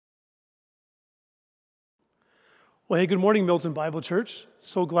Well, hey, good morning, Milton Bible Church.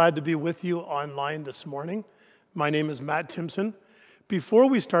 So glad to be with you online this morning. My name is Matt Timpson. Before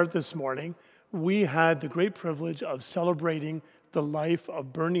we start this morning, we had the great privilege of celebrating the life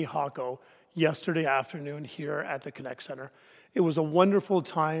of Bernie Hocko yesterday afternoon here at the Connect Center. It was a wonderful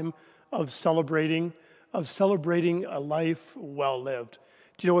time of celebrating a life well lived.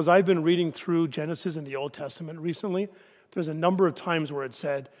 Do you know, as I've been reading through Genesis in the Old Testament recently, there's a number of times where it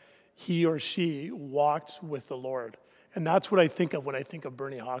said he or she walked with the Lord. And that's what I think of when I think of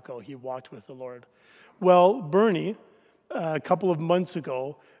Bernie Hocko. He walked with the Lord. Well, Bernie, a couple of months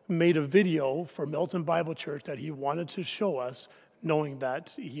ago, made a video for Milton Bible Church that he wanted to show us, knowing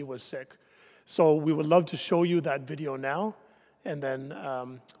that he was sick. So we would love to show you that video now, and then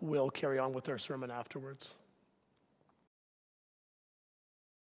we'll carry on with our sermon afterwards.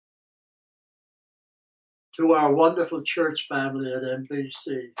 To our wonderful church family at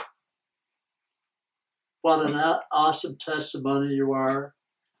MBC, what an awesome testimony you are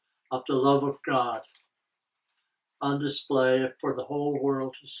of the love of God on display for the whole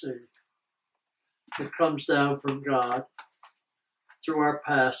world to see. It comes down from God through our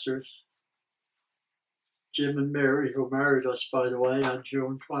pastors, Jim and Mary, who married us, by the way, on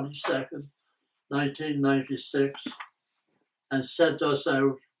June 22nd, 1996, and sent us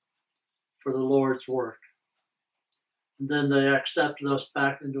out for the Lord's work. And then they accepted us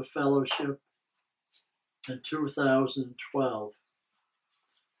back into fellowship in 2012.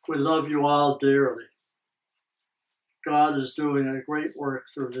 We love you all dearly. God is doing a great work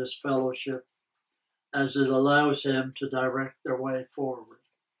through this fellowship as it allows Him to direct their way forward.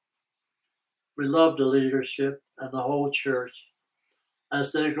 We love the leadership and the whole church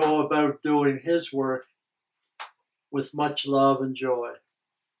as they go about doing His work with much love and joy.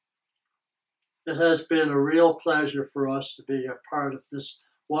 It has been a real pleasure for us to be a part of this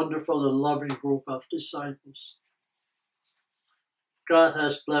wonderful and loving group of disciples. God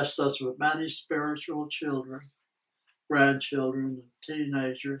has blessed us with many spiritual children, grandchildren, and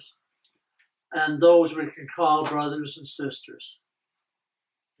teenagers, and those we can call brothers and sisters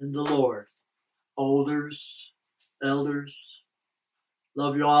in the Lord. Elders,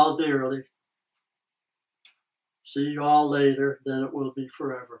 love you all dearly. See you all later, then it will be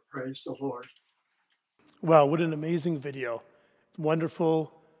forever. Praise the Lord. Wow, what an amazing video.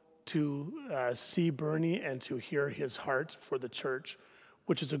 Wonderful to see Bernie and to hear his heart for the church,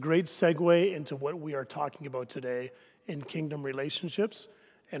 which is a great segue into what we are talking about today in kingdom relationships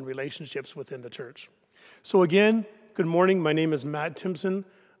and relationships within the church. So again, good morning. My name is Matt Timpson.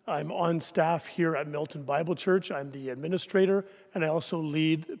 I'm on staff here at Milton Bible Church. I'm the administrator, and I also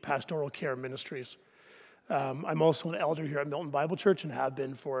lead pastoral care ministries. I'm also an elder here at Milton Bible Church and have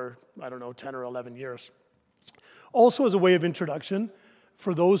been for, 10 or 11 years. Also, as a way of introduction,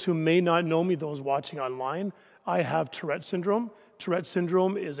 for those who may not know me, those watching online, I have Tourette syndrome. Tourette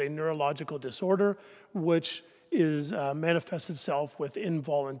syndrome is a neurological disorder which manifests itself with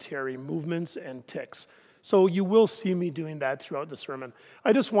involuntary movements and tics. So you will see me doing that throughout the sermon.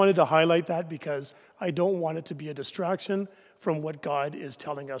 I just wanted to highlight that because I don't want it to be a distraction from what God is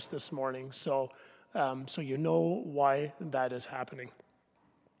telling us this morning. So you know why that is happening.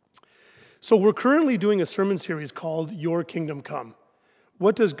 So we're currently doing a sermon series called Your Kingdom Come.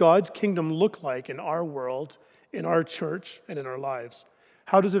 What does God's kingdom look like in our world, in our church, and in our lives?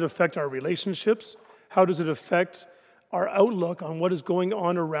 How does it affect our relationships? How does it affect our outlook on what is going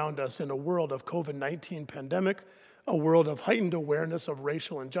on around us in a world of COVID-19 pandemic, a world of heightened awareness of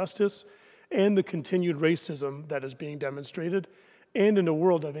racial injustice, and the continued racism that is being demonstrated, and in a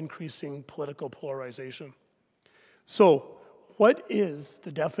world of increasing political polarization? So, what is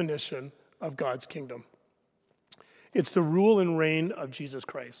the definition of God's kingdom? It's the rule and reign of Jesus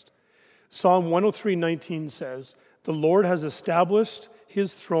Christ. Psalm 103:19 says, "The Lord has established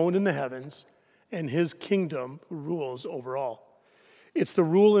His throne in the heavens, and His kingdom rules over all." It's the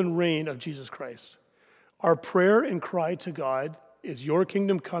rule and reign of Jesus Christ. Our prayer and cry to God is, "Your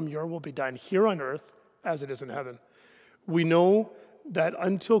kingdom come, your will be done here on earth as it is in heaven." We know that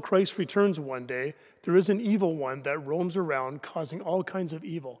until Christ returns one day, there is an evil one that roams around causing all kinds of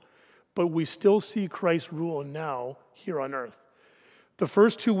evil. But we still see Christ rule now here on earth. The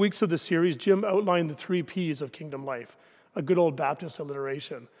first 2 weeks of the series, Jim outlined the 3 P's of kingdom life, a good old Baptist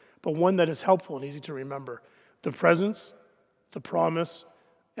alliteration, but one that is helpful and easy to remember: the presence, the promise,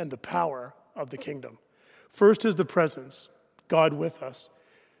 and the power of the kingdom. First is the presence, God with us.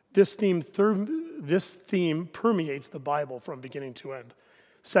 This theme permeates the Bible from beginning to end.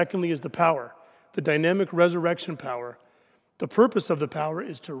 Secondly is the power, the dynamic resurrection power. The purpose of the power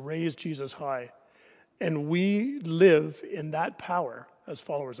is to raise Jesus high, and we live in that power as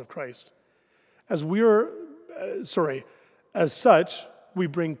followers of Christ. As we are As such, we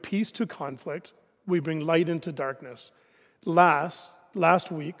bring peace to conflict. We bring light into darkness.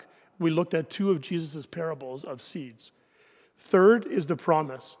 Last week, we looked at two of Jesus' parables of seeds. Third is the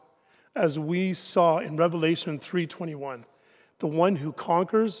promise, as we saw in Revelation 3:21. The one who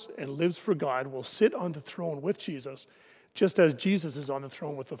conquers and lives for God will sit on the throne with Jesus, just as Jesus is on the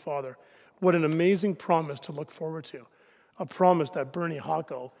throne with the Father. What an amazing promise to look forward to. A promise that Bernie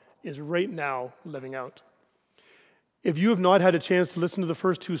Hocko is right now living out. If you have not had a chance to listen to the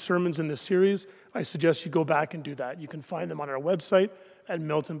first two sermons in this series, I suggest you go back and do that. You can find them on our website at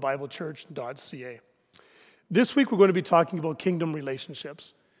miltonbiblechurch.ca. This week we're going to be talking about kingdom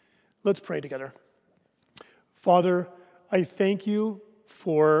relationships. Let's pray together. Father, I thank you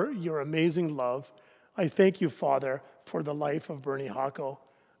for your amazing love. I thank you, Father, for the life of Bernie Hocko,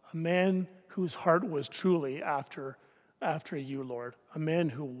 a man whose heart was truly after you, Lord, a man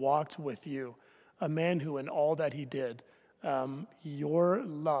who walked with you, a man who in all that he did, your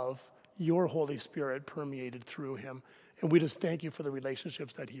love, your Holy Spirit permeated through him. And we just thank you for the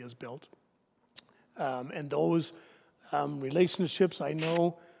relationships that he has built. And those relationships, I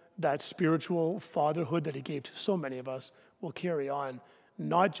know that spiritual fatherhood that he gave to so many of us will carry on,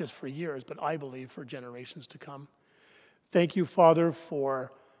 not just for years, but I believe for generations to come. Thank you, Father,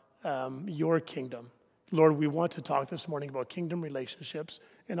 for your kingdom. Lord, we want to talk this morning about kingdom relationships,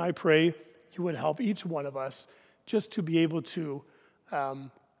 and I pray you would help each one of us just to be able to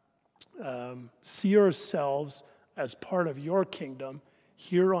see ourselves as part of your kingdom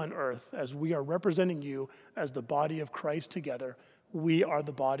here on earth, as we are representing you as the body of Christ together. We are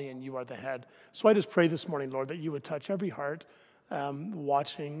the body and you are the head. So I just pray this morning, Lord, that you would touch every heart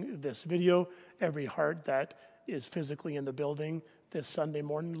watching this video, every heart that is physically in the building this Sunday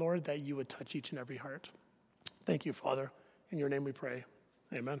morning, Lord, that you would touch each and every heart. Thank you, Father. In your name we pray.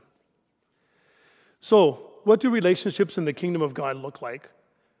 Amen. So, what do relationships in the kingdom of God look like?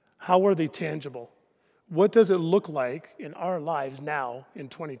 How are they tangible? What does it look like in our lives now in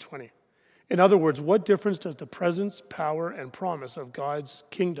 2020? In other words, what difference does the presence, power, and promise of God's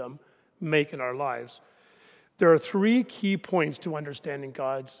kingdom make in our lives? There are three key points to understanding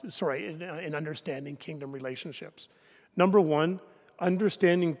in understanding kingdom relationships. Number one,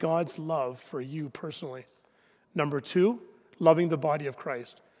 understanding God's love for you personally. Number two, loving the body of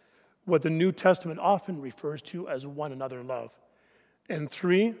Christ, what the New Testament often refers to as one another love. And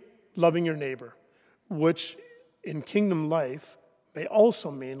three, loving your neighbor, which in kingdom life may also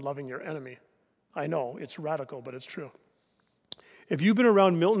mean loving your enemy. I know, it's radical, but it's true. If you've been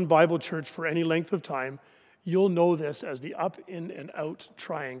around Milton Bible Church for any length of time, you'll know this as the up, in, and out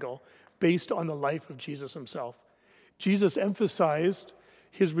triangle based on the life of Jesus himself. Jesus emphasized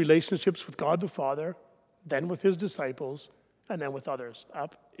his relationships with God the Father, then with his disciples, and then with others,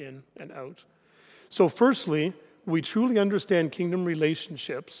 up, in, and out. So firstly, to truly understand kingdom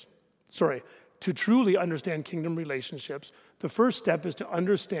relationships, the first step is to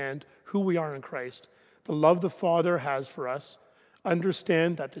understand who we are in Christ, the love the Father has for us,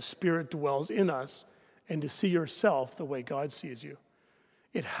 understand that the Spirit dwells in us, and to see yourself the way God sees you.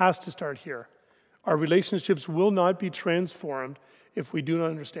 It has to start here. Our relationships will not be transformed if we do not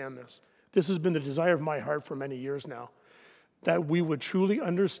understand this. This has been the desire of my heart for many years now, that we would truly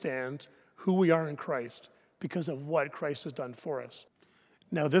understand who we are in Christ because of what Christ has done for us.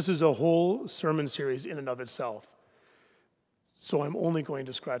 Now, this is a whole sermon series in and of itself, so I'm only going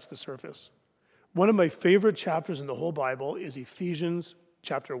to scratch the surface. One of my favorite chapters in the whole Bible is Ephesians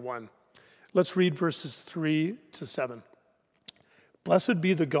chapter 1. Let's read verses 3 to 7. Blessed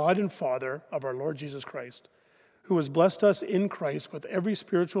be the God and Father of our Lord Jesus Christ, who has blessed us in Christ with every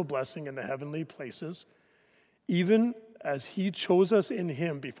spiritual blessing in the heavenly places, even as he chose us in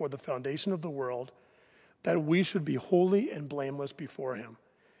him before the foundation of the world, that we should be holy and blameless before him.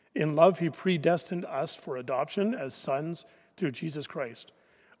 In love, he predestined us for adoption as sons through Jesus Christ,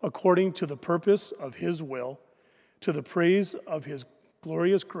 according to the purpose of his will, to the praise of his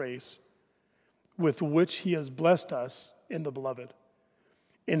glorious grace, with which he has blessed us in the beloved.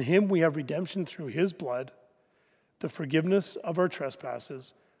 In him we have redemption through his blood, the forgiveness of our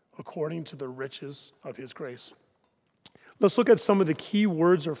trespasses, according to the riches of his grace. Let's look at some of the key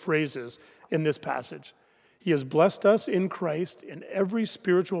words or phrases in this passage. He has blessed us in Christ in every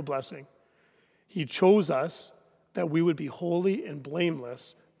spiritual blessing. He chose us that we would be holy and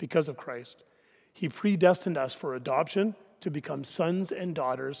blameless because of Christ. He predestined us for adoption to become sons and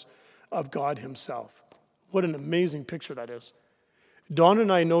daughters of God himself. What an amazing picture that is. Dawn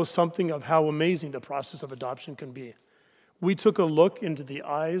and I know something of how amazing the process of adoption can be. We took a look into the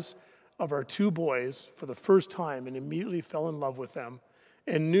eyes of our two boys for the first time and immediately fell in love with them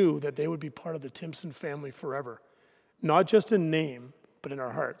and knew that they would be part of the Timpson family forever, not just in name, but in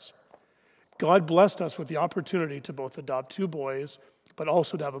our hearts. God blessed us with the opportunity to both adopt 2 boys, but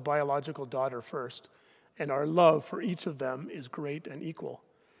also to have a biological daughter first, and our love for each of them is great and equal.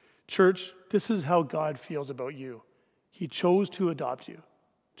 Church, this is how God feels about you. He chose to adopt you.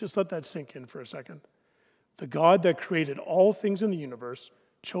 Just let that sink in for a second. The God that created all things in the universe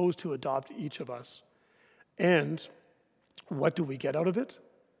chose to adopt each of us. And what do we get out of it?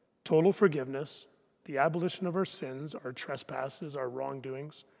 Total forgiveness, the abolition of our sins, our trespasses, our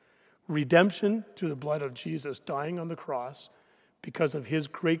wrongdoings, redemption through the blood of Jesus dying on the cross because of his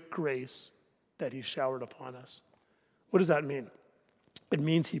great grace that he showered upon us. What does that mean? It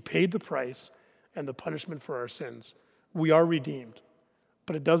means he paid the price and the punishment for our sins. We are redeemed,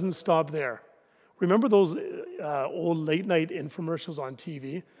 but it doesn't stop there. Remember those old late night infomercials on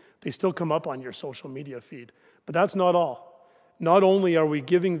TV? They still come up on your social media feed, but that's not all. Not only are we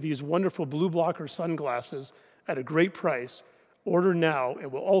giving these wonderful blue blocker sunglasses at a great price, order now,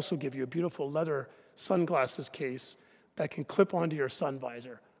 and we'll also give you a beautiful leather sunglasses case that can clip onto your sun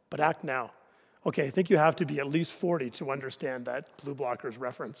visor, but act now. Okay, I think you have to be at least 40 to understand that blue blockers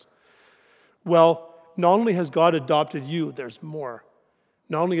reference. Well, not only has God adopted you, there's more.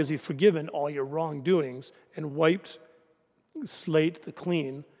 Not only has he forgiven all your wrongdoings and wiped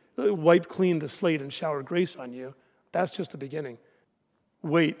clean the slate and showered grace on you, that's just the beginning.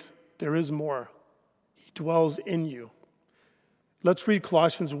 Wait, there is more. He dwells in you. Let's read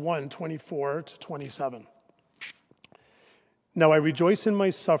Colossians 1:24-27. Now I rejoice in my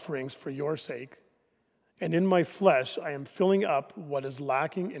sufferings for your sake, and in my flesh I am filling up what is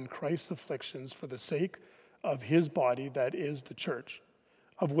lacking in Christ's afflictions for the sake of his body, that is the church,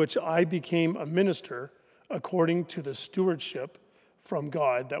 of which I became a minister according to the stewardship from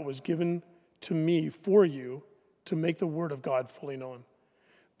God that was given to me for you to make the word of God fully known.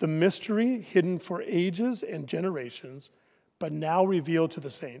 The mystery hidden for ages and generations, but now revealed to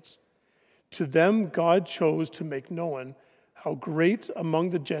the saints. To them God chose to make known how great among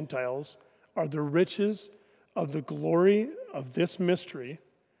the Gentiles are the riches of the glory of this mystery,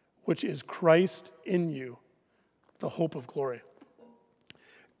 which is Christ in you, the hope of glory.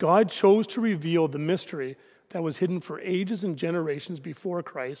 God chose to reveal the mystery that was hidden for ages and generations before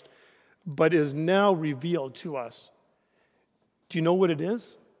Christ, but is now revealed to us. Do you know what it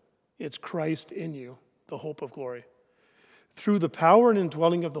is? It's Christ in you, the hope of glory. Through the power and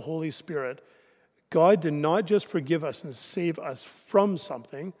indwelling of the Holy Spirit, God did not just forgive us and save us from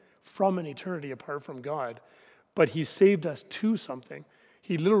something, from an eternity apart from God, but he saved us to something.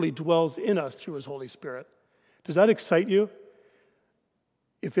 He literally dwells in us through his Holy Spirit. Does that excite you?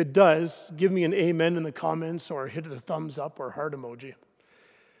 If it does, give me an amen in the comments or hit the thumbs up or heart emoji.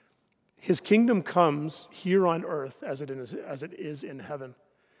 His kingdom comes here on earth as it is in heaven.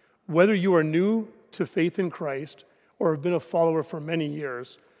 Whether you are new to faith in Christ or have been a follower for many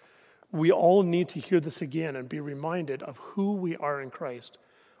years, we all need to hear this again and be reminded of who we are in Christ.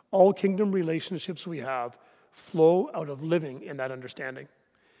 All kingdom relationships we have flow out of living in that understanding.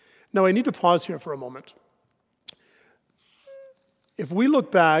 Now, I need to pause here for a moment. If we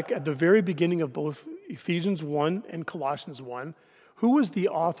look back at the very beginning of both Ephesians 1 and Colossians 1, who was the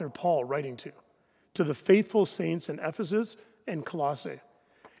author Paul writing to? To the faithful saints in Ephesus and Colossae.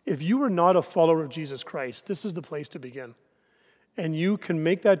 If you are not a follower of Jesus Christ, this is the place to begin. And you can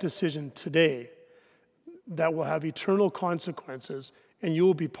make that decision today that will have eternal consequences, and you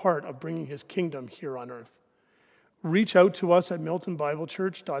will be part of bringing his kingdom here on earth. Reach out to us at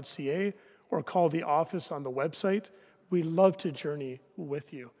miltonbiblechurch.ca or call the office on the website. We love to journey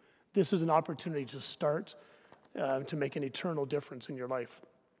with you. This is an opportunity to start to make an eternal difference in your life.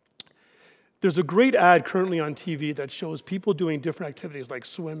 There's a great ad currently on TV that shows people doing different activities like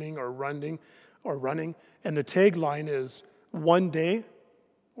swimming or running, and the tagline is, one day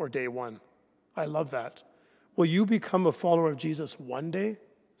or day one. I love that. Will you become a follower of Jesus one day,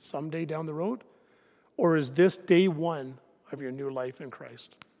 someday down the road? Or is this day one of your new life in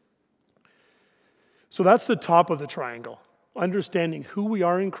Christ? So that's the top of the triangle, understanding who we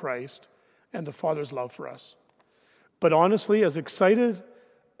are in Christ and the Father's love for us. But honestly, as exciting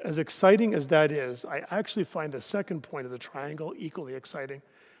as that is, I actually find the second point of the triangle equally exciting.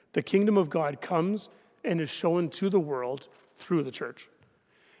 The kingdom of God comes and is shown to the world through the church.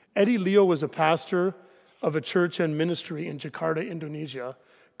 Eddie Leo was a pastor of a church and ministry in Jakarta, Indonesia,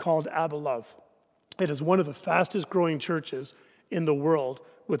 called Abba Love. It is one of the fastest growing churches in the world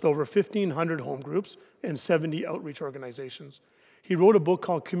with over 1,500 home groups and 70 outreach organizations. He wrote a book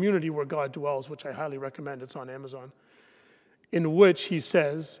called Community Where God Dwells, which I highly recommend. It's on Amazon, in which he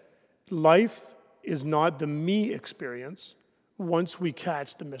says, life is not the me experience. once we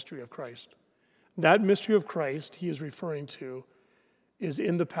catch the mystery of Christ. That mystery of Christ he is referring to is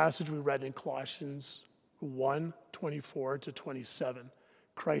in the passage we read in Colossians 1:24-27,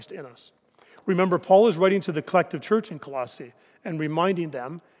 Christ in us. Remember, Paul is writing to the collective church in Colossae and reminding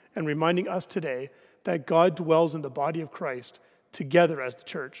them and reminding us today that God dwells in the body of Christ together as the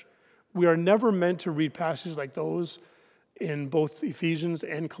church. We are never meant to read passages like those in both Ephesians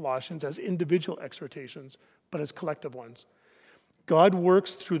and Colossians as individual exhortations, but as collective ones. God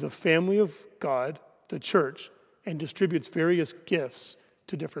works through the family of God, the church, and distributes various gifts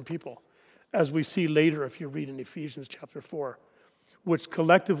to different people, as we see later if you read in Ephesians chapter 4, which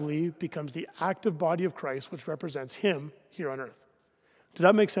collectively becomes the active body of Christ, which represents him here on earth. Does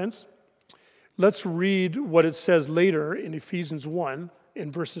that make sense? Let's read what it says later in Ephesians 1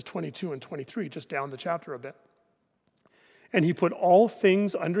 in verses 22 and 23, just down the chapter a bit. And he put all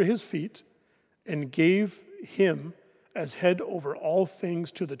things under his feet and gave him as head over all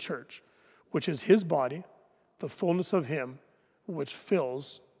things to the church, which is his body, the fullness of him, which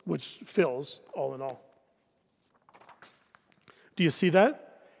fills all in all. Do you see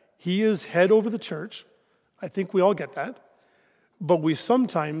that? He is head over the church. I think we all get that. But what we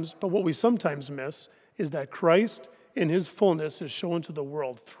sometimes miss is that Christ in his fullness is shown to the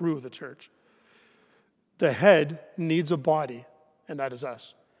world through the church. The head needs a body, and that is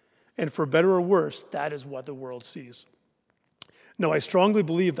us. And for better or worse, that is what the world sees. Now, I strongly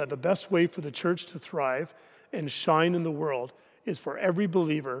believe that the best way for the church to thrive and shine in the world is for every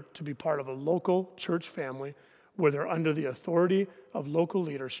believer to be part of a local church family where they're under the authority of local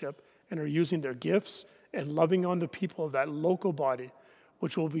leadership and are using their gifts and loving on the people of that local body,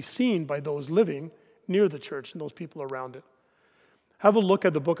 which will be seen by those living near the church and those people around it. Have a look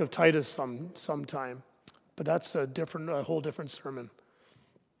at the book of Titus sometime, but that's a whole different sermon.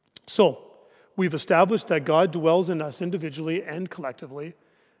 So, we've established that God dwells in us individually and collectively,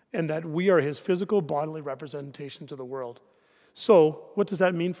 and that we are his physical bodily representation to the world. So, what does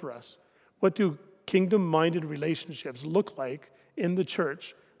that mean for us? What do kingdom-minded relationships look like in the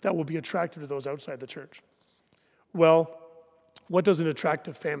church that will be attractive to those outside the church? Well, what does an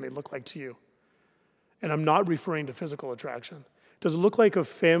attractive family look like to you? And I'm not referring to physical attraction. Does it look like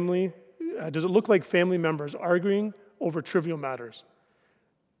family members arguing over trivial matters,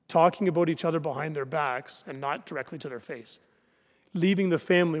 talking about each other behind their backs and not directly to their face, leaving the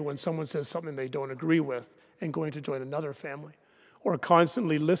family when someone says something they don't agree with and going to join another family, or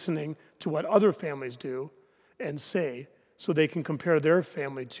constantly listening to what other families do and say so they can compare their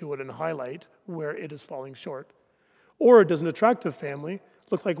family to it and highlight where it is falling short? Or does an attractive family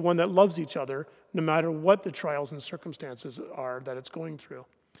look like one that loves each other no matter what the trials and circumstances are that it's going through?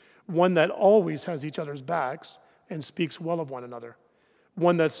 One that always has each other's backs and speaks well of one another.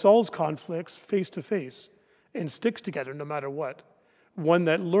 One that solves conflicts face to face and sticks together no matter what. One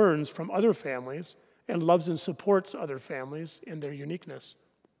that learns from other families and loves and supports other families in their uniqueness.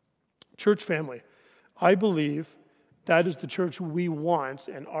 Church family, I believe that is the church we want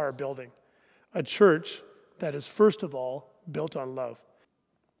and are building. A church that is first of all built on love.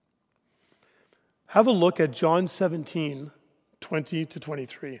 Have a look at John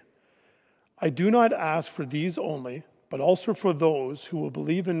 17:20-23. I do not ask for these only, but also for those who will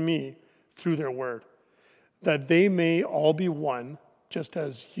believe in me through their word, that they may all be one, just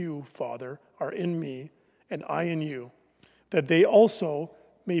as you, Father, are in me and I in you, that they also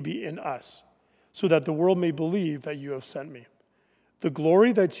may be in us, so that the world may believe that you have sent me. The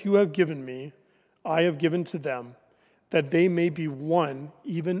glory that you have given me, I have given to them, that they may be one,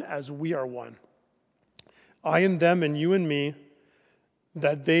 even as we are one. I and them and you and me,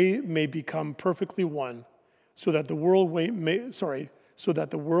 that they may become perfectly one, so that the world may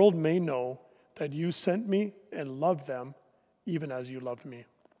know that you sent me and loved them, even as you loved me.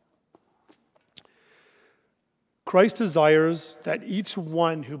 Christ desires that each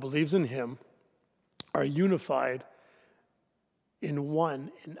one who believes in him are unified in one,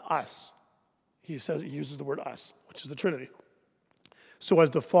 in us. He uses the word us, which is the Trinity. So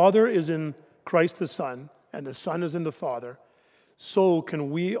as the Father is in Christ the Son, and the Son is in the Father, so can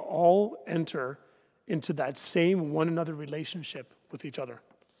we all enter into that same one another relationship with each other.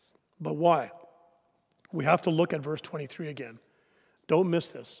 But why? We have to look at verse 23 again. Don't miss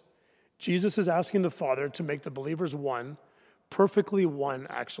this. Jesus is asking the Father to make the believers one, perfectly one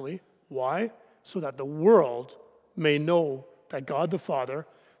actually. Why? So that the world may know that God the Father,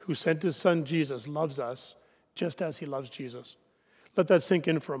 who sent his Son Jesus, loves us just as he loves Jesus. Let that sink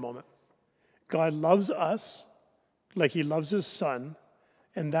in for a moment. God loves us like he loves his Son,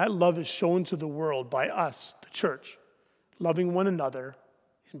 and that love is shown to the world by us, the church, loving one another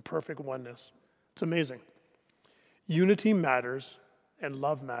in perfect oneness. It's amazing. Unity matters and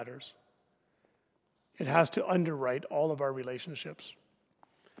love matters. It has to underwrite all of our relationships.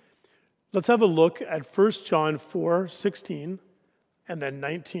 Let's have a look at 1 John 4:16 and then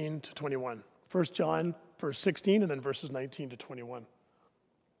 19 to 21. 1 John verse 16 and then verses 19 to 21.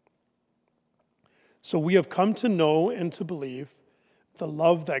 So we have come to know and to believe the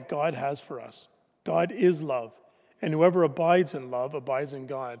love that God has for us. God is love, and whoever abides in love abides in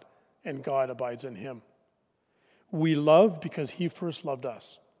God, and God abides in him. We love because he first loved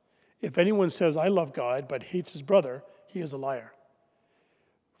us. If anyone says, I love God, but hates his brother, he is a liar.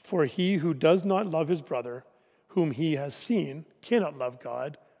 For he who does not love his brother, whom he has seen, cannot love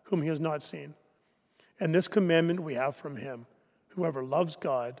God, whom he has not seen. And this commandment we have from him: whoever loves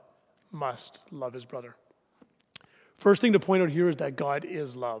God must love his brother. First thing to point out here is that God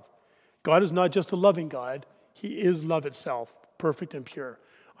is love. God is not just a loving God, he is love itself, perfect and pure.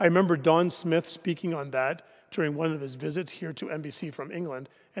 I remember Don Smith speaking on that during one of his visits here to NBC from England,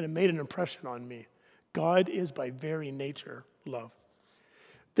 and it made an impression on me. God is by very nature love.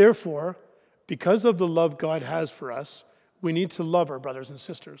 Therefore, because of the love God has for us, we need to love our brothers and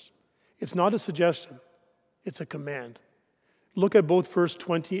sisters. It's not a suggestion, it's a command. Look at both verse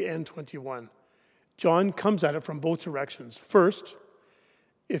 20 and 21. John comes at it from both directions. First,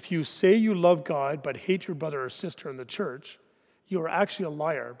 if you say you love God but hate your brother or sister in the church, you are actually a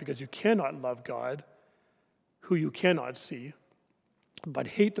liar, because you cannot love God, who you cannot see, but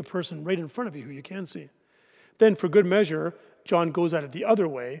hate the person right in front of you who you can see. Then, for good measure, John goes at it the other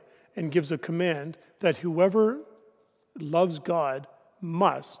way and gives a command that whoever loves God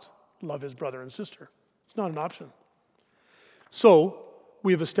must love his brother and sister. It's not an option. So,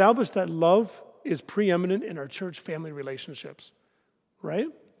 we have established that love is preeminent in our church family relationships, right?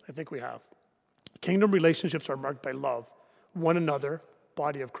 I think we have. Kingdom relationships are marked by love, one another,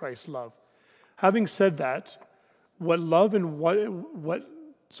 body of Christ love. Having said that, what love and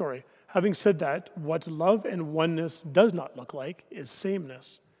oneness does not look like is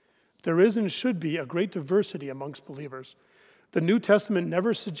sameness. There is and should be a great diversity amongst believers. The New Testament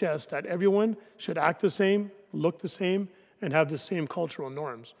never suggests that everyone should act the same, look the same, and have the same cultural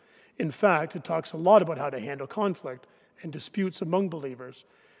norms. In fact, it talks a lot about how to handle conflict and disputes among believers,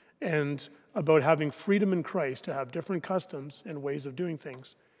 and about having freedom in Christ to have different customs and ways of doing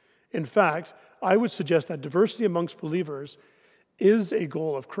things. In fact, I would suggest that diversity amongst believers is a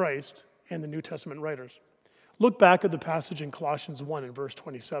goal of Christ and the New Testament writers. Look back at the passage in Colossians 1 and verse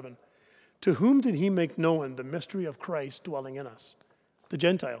 27. To whom did he make known the mystery of Christ dwelling in us? The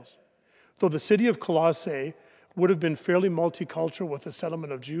Gentiles. Though the city of Colossae would have been fairly multicultural with a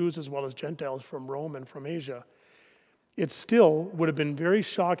settlement of Jews as well as Gentiles from Rome and from Asia, it still would have been very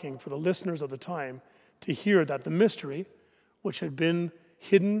shocking for the listeners of the time to hear that the mystery, which had been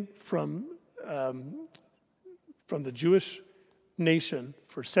hidden from the Jewish nation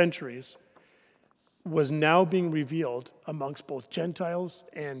for centuries, was now being revealed amongst both Gentiles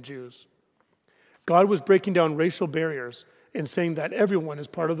and Jews. God was breaking down racial barriers and saying that everyone is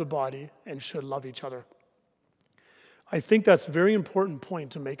part of the body and should love each other. I think that's a very important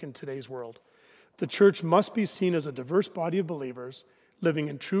point to make in today's world. The church must be seen as a diverse body of believers living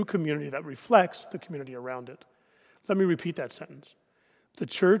in true community that reflects the community around it. Let me repeat that sentence. The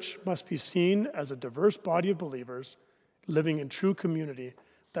church must be seen as a diverse body of believers living in true community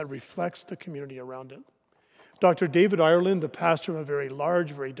that reflects the community around it. Dr. David Ireland, the pastor of a very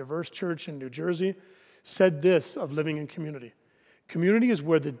large, very diverse church in New Jersey, said this of living in community. Community is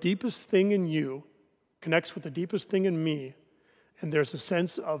where the deepest thing in you connects with the deepest thing in me, and there's a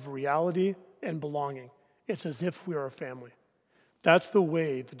sense of reality and belonging. It's as if we are a family. That's the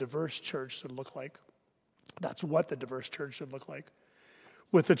way the diverse church should look like. That's what the diverse church should look like.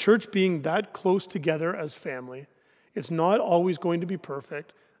 With the church being that close together as family, it's not always going to be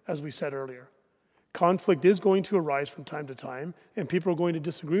perfect, as we said earlier. Conflict is going to arise from time to time, and people are going to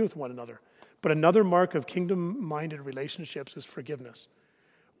disagree with one another. But another mark of kingdom-minded relationships is forgiveness.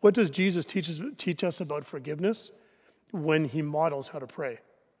 What does Jesus teach us about forgiveness when he models how to pray?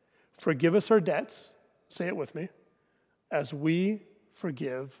 Forgive us our debts, say it with me, as we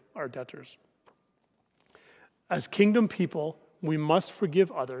forgive our debtors. As kingdom people, we must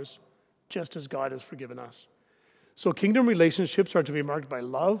forgive others just as God has forgiven us. So kingdom relationships are to be marked by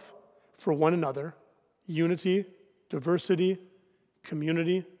love for one another, unity, diversity,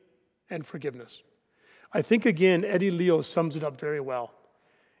 community, and forgiveness. I think, again, Eddie Leo sums it up very well.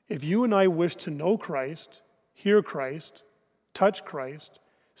 If you and I wish to know Christ, hear Christ, touch Christ,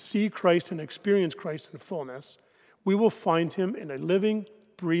 see Christ, and experience Christ in fullness, we will find him in a living,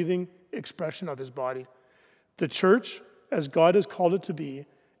 breathing expression of his body. The church, as God has called it to be,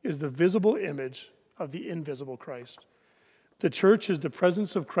 is the visible image of the invisible Christ. The church is the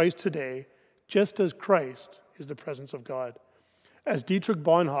presence of Christ today, just as Christ is the presence of God. As Dietrich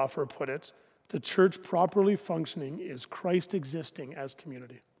Bonhoeffer put it, the church properly functioning is Christ existing as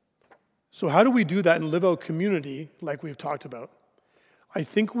community. So how do we do that and live out community like we've talked about? I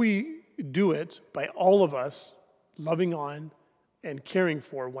think we do it by all of us loving on and caring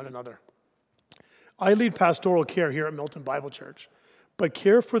for one another. I lead pastoral care here at Milton Bible Church, but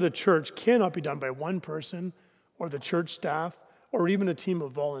care for the church cannot be done by one person or the church staff or even a team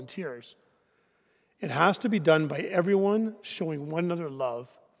of volunteers. It has to be done by everyone showing one another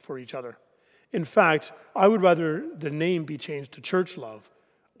love for each other. In fact, I would rather the name be changed to church love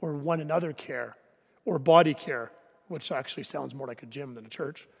or one another care or body care, which actually sounds more like a gym than a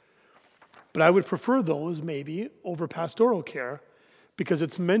church. But I would prefer those maybe over pastoral care because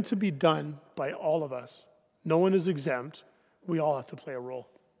it's meant to be done by all of us. No one is exempt. We all have to play a role.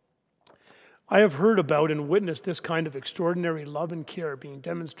 I have heard about and witnessed this kind of extraordinary love and care being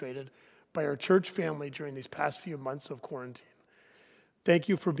demonstrated by our church family during these past few months of quarantine. Thank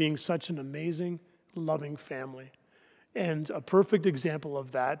you for being such an amazing, loving family. And a perfect example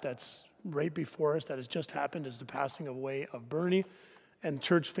of that that's right before us, that has just happened, is the passing away of Bernie. And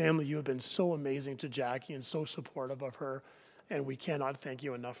church family, you have been so amazing to Jackie and so supportive of her, and we cannot thank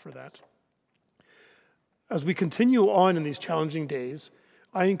you enough for that. As we continue on in these challenging days,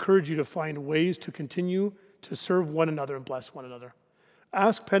 I encourage you to find ways to continue to serve one another and bless one another.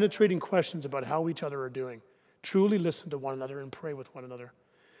 Ask penetrating questions about how each other are doing. Truly listen to one another and pray with one another.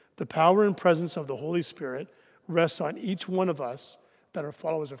 The power and presence of the Holy Spirit rests on each one of us that are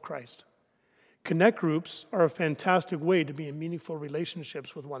followers of Christ. Connect groups are a fantastic way to be in meaningful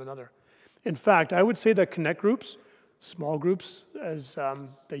relationships with one another. In fact, I would say that connect groups, small groups as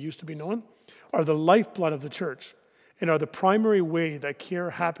they used to be known, are the lifeblood of the church and are the primary way that care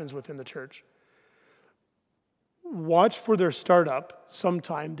happens within the church. Watch for their startup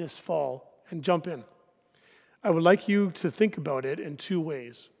sometime this fall and jump in. I would like you to think about it in two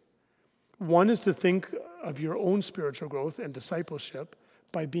ways. One is to think of your own spiritual growth and discipleship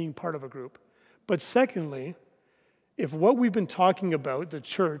by being part of a group. But secondly, if what we've been talking about, the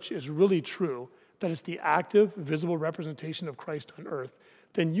church, is really true, that it's the active, visible representation of Christ on earth,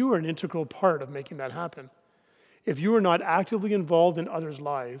 then you are an integral part of making that happen. If you are not actively involved in others'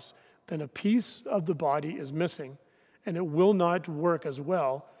 lives, then a piece of the body is missing, and it will not work as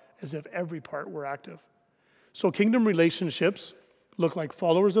well as if every part were active. So kingdom relationships look like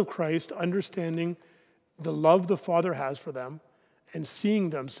followers of Christ understanding the love the Father has for them and seeing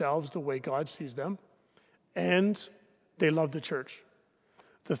themselves the way God sees them, and they love the church.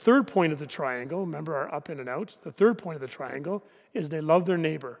 The third point of the triangle, remember our up in and out, the third point of the triangle is they love their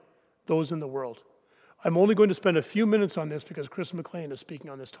neighbor, those in the world. I'm only going to spend a few minutes on this because Chris McLean is speaking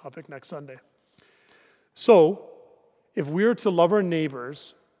on this topic next Sunday. So, if we are to love our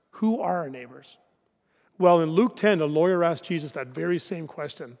neighbors, who are our neighbors? Well, in Luke 10, a lawyer asked Jesus that very same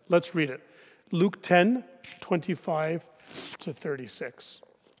question. Let's read it. Luke 10, 25 to 36.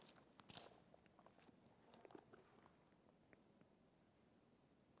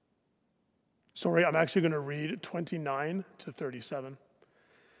 Sorry, I'm actually going to read 29 to 37.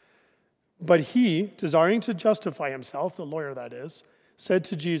 But he, desiring to justify himself, the lawyer that is, said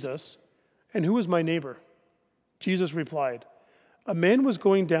to Jesus, "And who is my neighbor?" Jesus replied, "A man was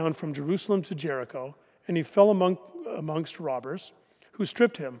going down from Jerusalem to Jericho, and he fell amongst robbers, who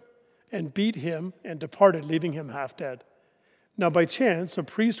stripped him and beat him and departed, leaving him half dead. Now by chance a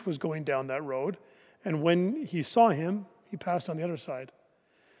priest was going down that road, and when he saw him, he passed on the other side.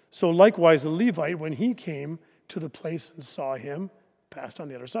 So likewise the Levite, when he came to the place and saw him, passed on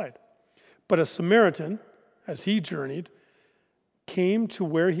the other side. But a Samaritan, as he journeyed, came to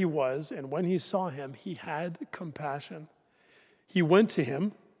where he was, and when he saw him, he had compassion. He went to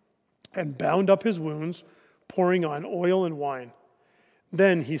him and bound up his wounds, pouring on oil and wine.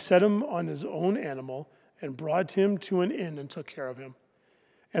 Then he set him on his own animal and brought him to an inn and took care of him.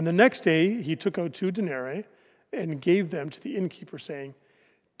 And the next day he took out 2 denarii and gave them to the innkeeper, saying,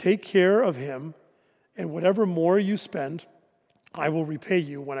 'Take care of him, and whatever more you spend, I will repay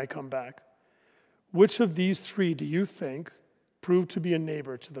you when I come back.' Which of these 3 do you think proved to be a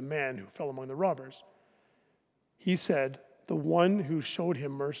neighbor to the man who fell among the robbers?" He said, "The one who showed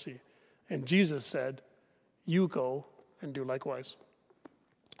him mercy." And Jesus said, "You go and do likewise."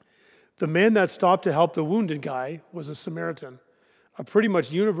 The man that stopped to help the wounded guy was a Samaritan, a pretty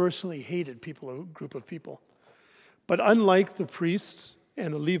much universally hated group of people. But unlike the priests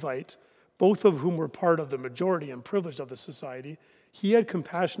and the Levite, both of whom were part of the majority and privileged of the society, he had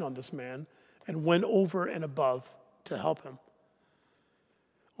compassion on this man and went over and above to help him.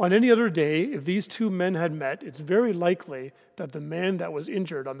 On any other day, if these two men had met, it's very likely that the man that was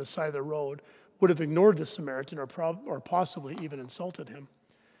injured on the side of the road would have ignored the Samaritan or possibly even insulted him.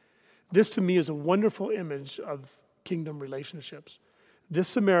 This to me is a wonderful image of kingdom relationships. This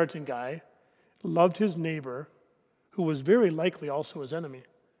Samaritan guy loved his neighbor, who was very likely also his enemy.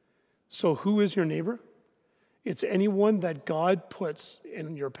 So who is your neighbor? It's anyone that God puts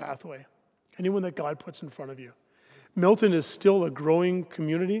in your pathway, anyone that God puts in front of you. Milton is still a growing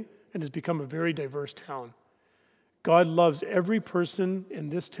community and has become a very diverse town. God loves every person in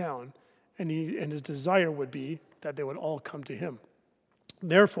this town, and his desire would be that they would all come to him.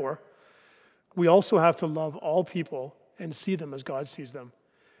 Therefore, we also have to love all people and see them as God sees them.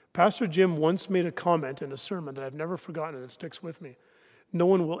 Pastor Jim once made a comment in a sermon that I've never forgotten, and it sticks with me. No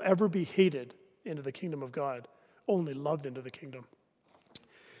one will ever be hated into the kingdom of God, only loved into the kingdom.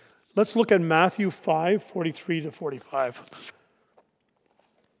 Let's look at Matthew 5, 43 to 45.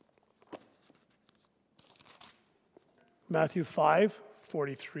 Matthew 5,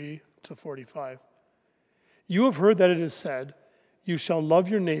 43 to 45. You have heard that it is said, you shall love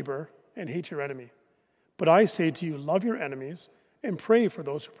your neighbor and hate your enemy. But I say to you, love your enemies and pray for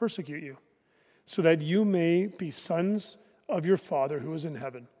those who persecute you, so that you may be sons of your Father who is in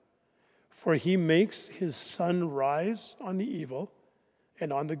heaven. For he makes his sun rise on the evil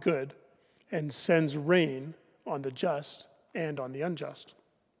and on the good, and sends rain on the just and on the unjust.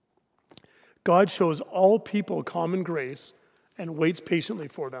 God shows all people common grace and waits patiently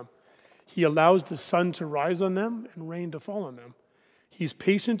for them. He allows the sun to rise on them and rain to fall on them. He's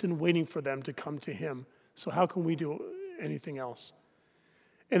patient in waiting for them to come to him. So how can we do anything else?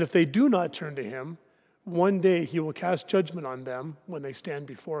 And if they do not turn to him, one day he will cast judgment on them when they stand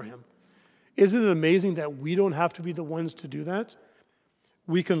before him. Isn't it amazing that we don't have to be the ones to do that?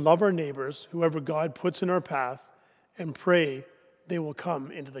 We can love our neighbors, whoever God puts in our path, and pray they will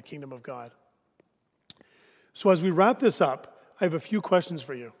come into the kingdom of God. So as we wrap this up, I have a few questions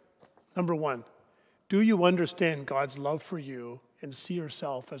for you. Number one, do you understand God's love for you and see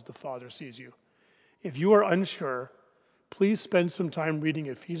yourself as the Father sees you? If you are unsure, please spend some time reading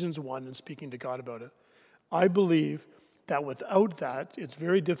Ephesians 1 and speaking to God about it. I believe that without that, it's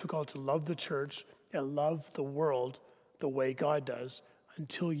very difficult to love the church and love the world the way God does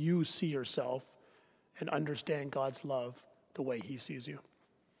until you see yourself and understand God's love the way he sees you.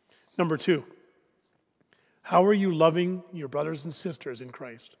 Number two, how are you loving your brothers and sisters in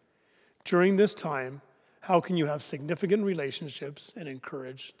Christ? During this time, how can you have significant relationships and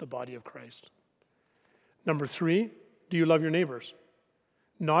encourage the body of Christ? Number three, do you love your neighbors?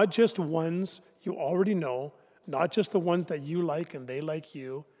 Not just ones you already know, not just the ones that you like and they like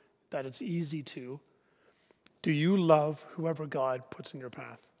you, that it's easy to. Do you love whoever God puts in your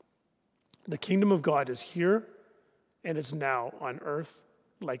path? The kingdom of God is here and it's now on earth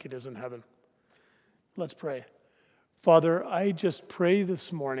like it is in heaven. Let's pray. Father, I just pray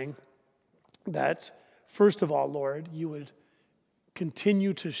this morning that, first of all, Lord, you would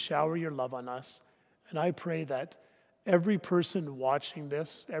continue to shower your love on us. And I pray that every person watching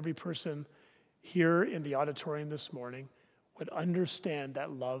this, every person here in the auditorium this morning would understand that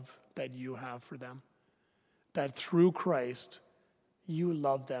love that you have for them. That through Christ, you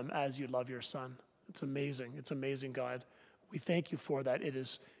love them as you love your Son. It's amazing. It's amazing, God. We thank you for that. It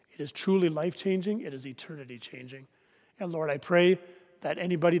is truly life-changing. It is eternity-changing. And Lord, I pray that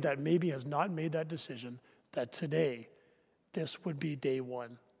anybody that maybe has not made that decision, that today, this would be day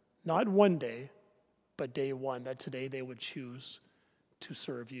one. Not one day, but day one, that today they would choose to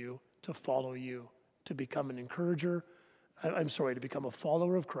serve you, to follow you, to become an encourager, to become a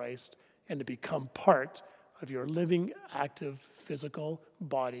follower of Christ, and to become part of your living, active, physical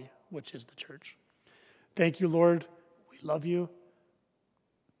body, which is the church. Thank you, Lord. We love you.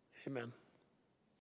 Amen.